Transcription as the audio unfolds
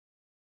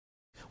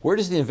Where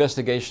does the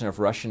investigation of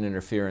Russian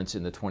interference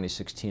in the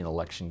 2016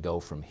 election go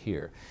from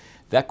here?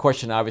 That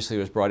question obviously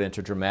was brought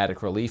into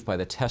dramatic relief by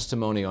the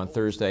testimony on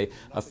Thursday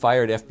of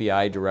fired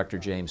FBI Director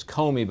James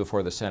Comey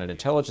before the Senate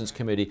Intelligence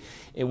Committee,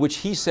 in which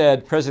he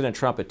said President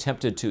Trump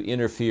attempted to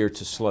interfere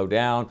to slow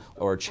down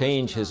or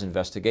change his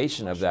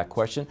investigation of that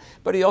question,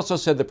 but he also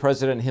said the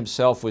president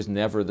himself was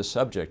never the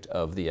subject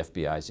of the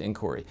FBI's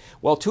inquiry.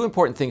 Well, two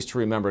important things to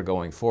remember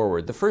going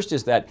forward. The first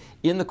is that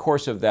in the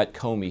course of that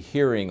Comey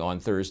hearing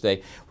on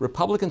Thursday,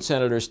 Republican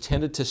senators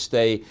tended to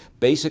stay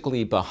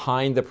basically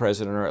behind the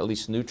president, or at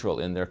least neutral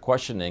in their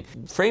questioning,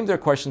 frame their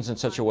questions in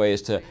such a way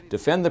as to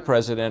defend the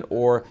president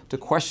or to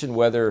question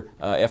whether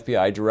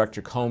FBI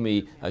Director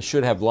Comey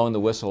should have blown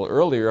the whistle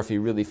earlier if he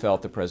really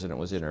felt the president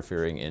was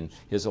interfering in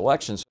his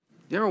elections.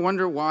 Do you ever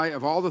wonder why,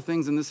 of all the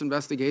things in this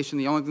investigation,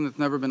 the only thing that's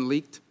never been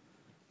leaked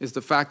is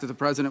the fact that the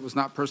president was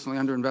not personally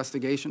under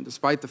investigation,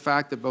 despite the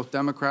fact that both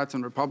Democrats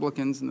and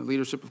Republicans and the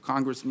leadership of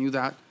Congress knew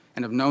that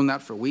and have known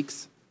that for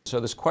weeks? So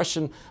this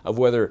question of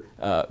whether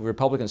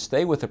Republicans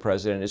stay with the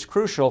president is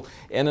crucial,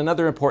 and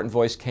another important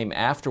voice came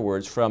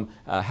afterwards from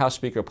House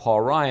Speaker Paul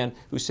Ryan,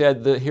 who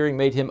said the hearing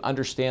made him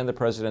understand the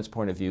president's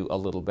point of view a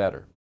little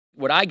better.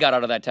 What I got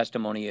out of that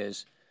testimony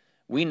is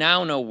we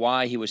now know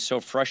why he was so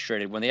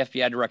frustrated when the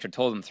FBI director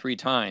told him 3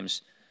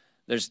 times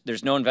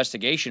there's no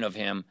investigation of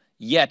him,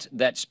 yet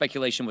that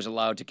speculation was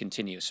allowed to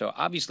continue. So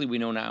obviously we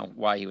know now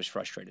why he was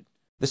frustrated.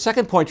 The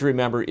second point to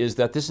remember is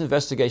that this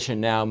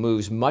investigation now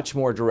moves much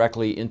more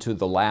directly into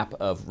the lap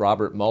of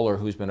Robert Mueller,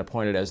 who's been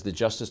appointed as the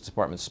Justice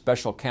Department's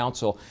special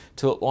counsel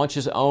to launch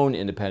his own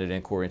independent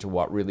inquiry into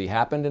what really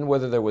happened and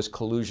whether there was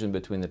collusion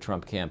between the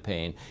Trump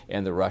campaign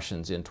and the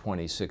Russians in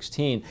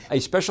 2016.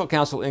 A special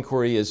counsel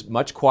inquiry is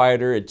much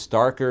quieter, it's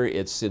darker,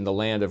 it's in the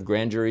land of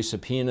grand jury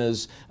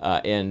subpoenas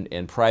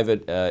and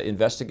private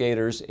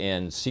investigators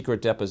and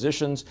secret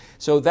depositions.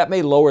 So that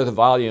may lower the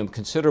volume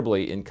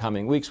considerably in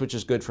coming weeks, which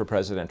is good for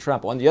President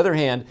Trump. On the other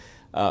hand,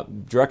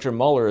 Director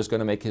Mueller is going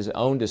to make his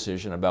own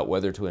decision about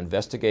whether to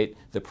investigate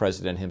the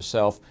president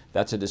himself.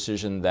 That's a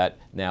decision that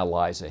now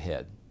lies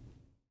ahead.